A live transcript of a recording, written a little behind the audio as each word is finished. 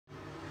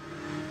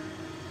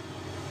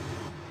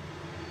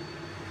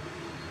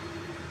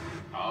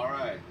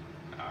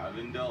I've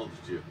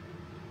indulged you.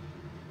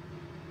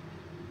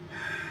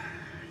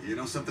 You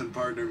know something,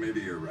 partner?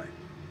 Maybe you're right.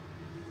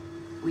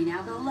 We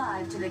now go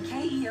live to the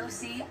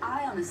KEOC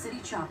Eye on the City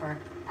chopper.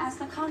 As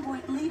the convoy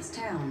leaves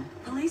town,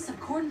 police have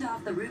cordoned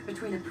off the route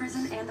between the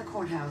prison and the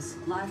courthouse.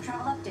 Live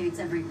travel updates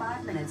every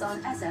 5 minutes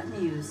on SF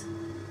News.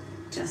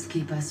 Just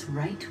keep us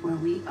right where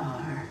we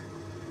are.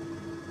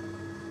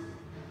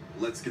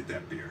 Let's get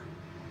that beer.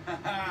 Ha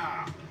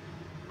ha!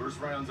 First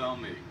round's on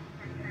me.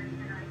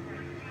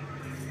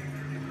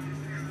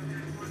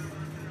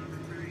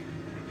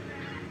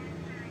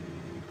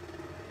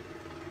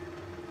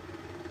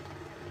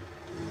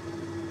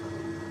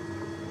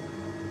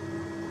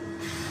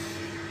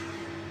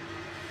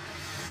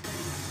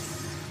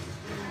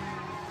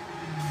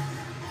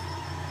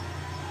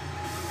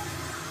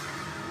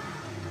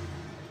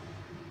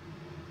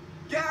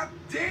 God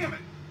damn it!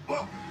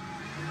 Whoa!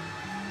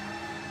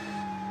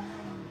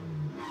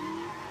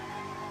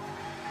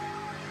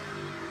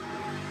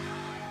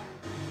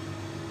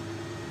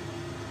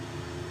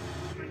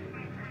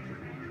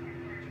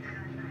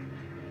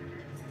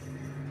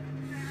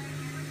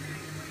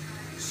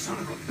 Son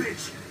of a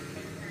bitch!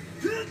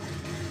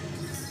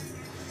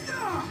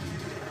 Ah!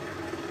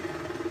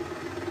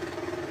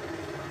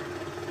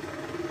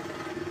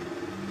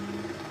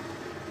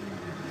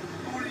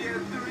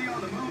 30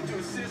 on the move to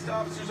assist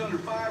officers under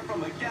fire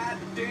from a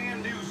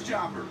goddamn news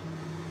chopper.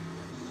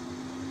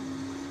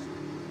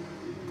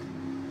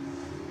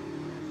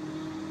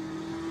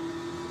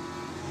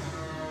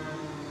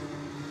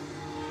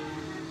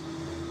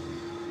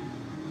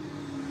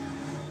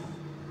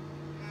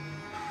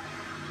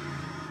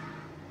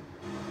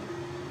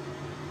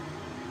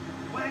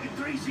 Wagon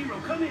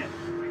 3-0, come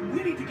in.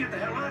 We need to get the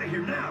hell out of here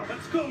now.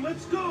 Let's go,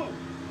 let's go.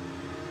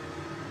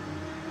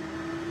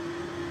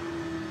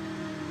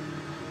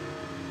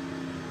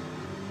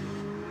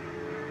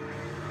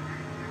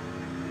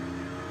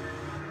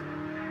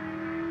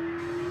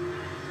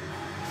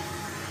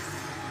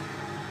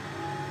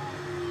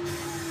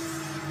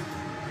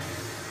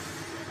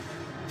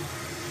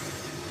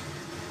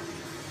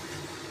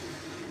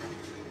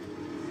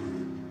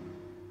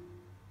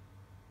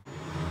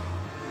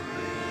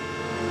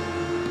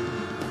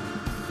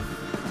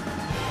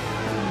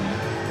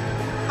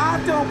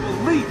 I don't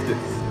believe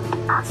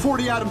this!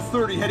 40 Adams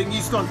 30 heading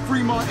east on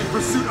Fremont in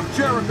pursuit of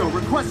Jericho,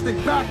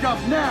 requesting backup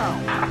now!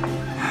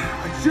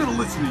 I should've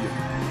listened to you.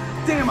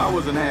 Damn, I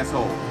was an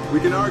asshole. We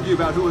can argue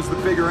about who was the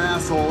bigger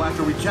asshole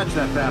after we catch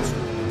that bastard.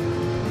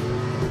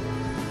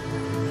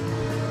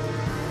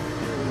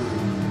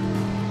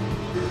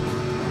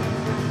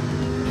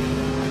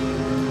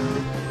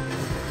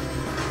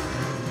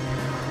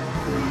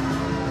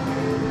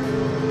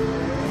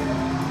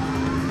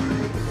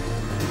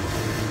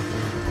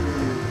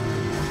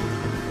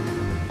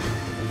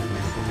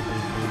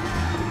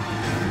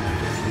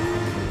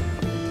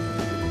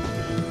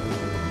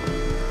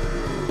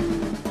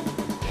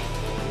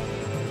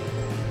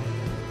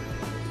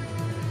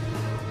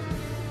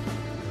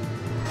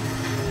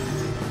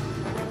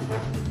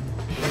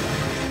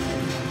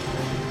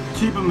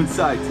 Keep him in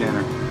sight,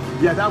 Tanner.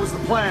 Yeah, that was the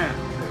plan.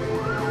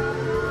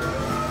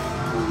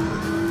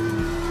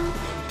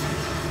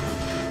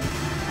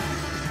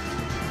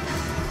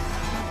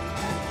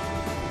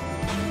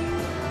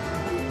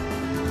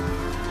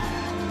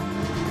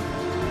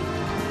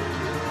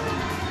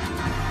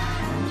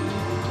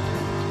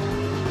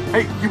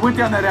 Hey, he went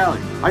down that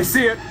alley. I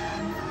see it.